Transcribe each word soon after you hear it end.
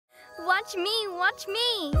Watch me, watch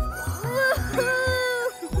me. Woohoo!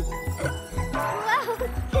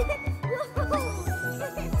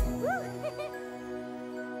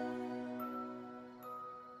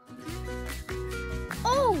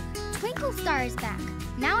 Oh, Twinkle Star is back.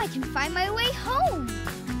 Now I can find my way home.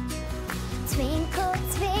 Twinkle,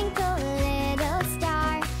 twinkle, little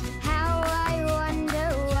star, how I wonder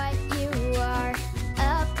what you are.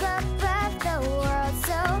 Up above the world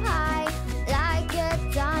so high, like a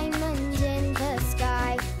diamond in the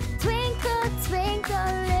sky. Twinkle,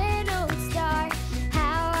 twinkle, little star,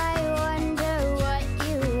 how I wonder what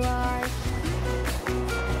you are.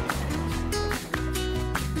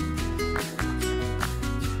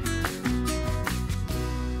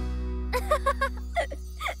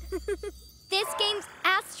 This game's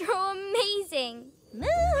astro-amazing. Moo!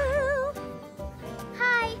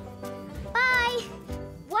 Hi. Bye.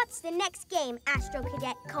 What's the next game, Astro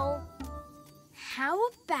Cadet Cole? How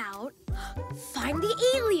about find the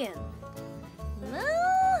alien?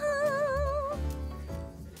 Moo!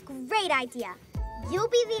 Great idea. You'll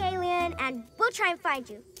be the alien and we'll try and find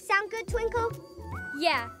you. Sound good, Twinkle?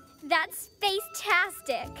 Yeah, that's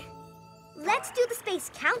space-tastic. Let's do the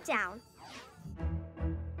space countdown.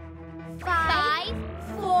 5,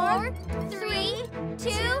 4, 3, 2,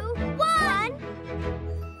 1.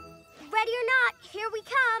 Ready or not, here we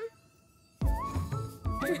come.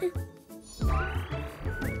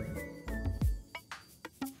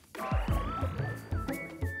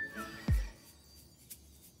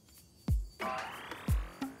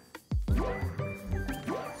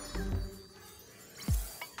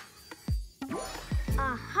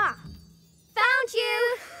 Aha! Found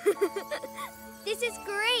you! This is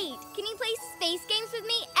great. Can you play space games with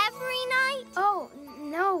me every night? Oh,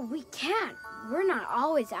 no, we can't. We're not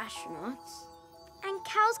always astronauts. And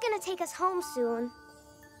Cal's gonna take us home soon.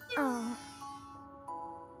 Oh.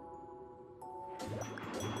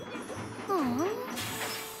 Oh.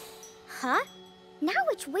 Huh? Now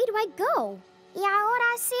which way do I go? ¿Y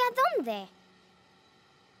ahora hacia dónde?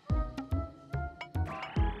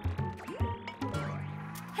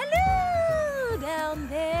 Hello down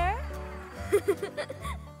there.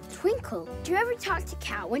 Twinkle, do you ever talk to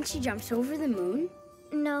Cal when she jumps over the moon?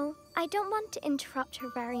 No, I don't want to interrupt her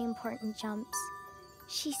very important jumps.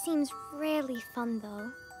 She seems really fun,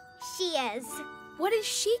 though. She is. What if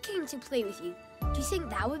she came to play with you? Do you think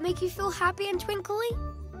that would make you feel happy and twinkly?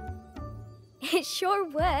 It sure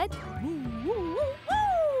would. Woo, woo, woo,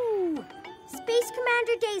 woo. Space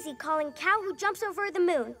Commander Daisy calling Cal who jumps over the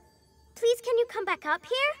moon. Please, can you come back up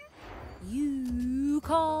here? You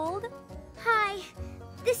called? Hi,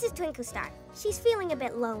 this is Twinkle Star. She's feeling a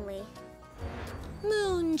bit lonely.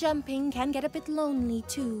 Moon jumping can get a bit lonely,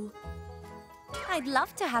 too. I'd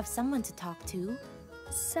love to have someone to talk to.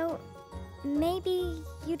 So, maybe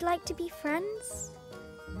you'd like to be friends?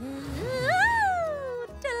 Oh,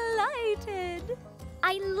 delighted.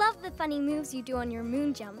 I love the funny moves you do on your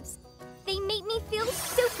moon jumps. They make me feel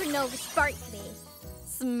supernova sparkly.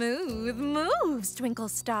 Smooth moves, Twinkle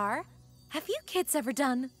Star. Have you kids ever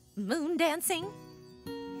done moon dancing?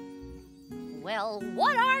 Well,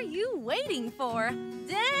 what are you waiting for?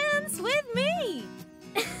 Dance with me!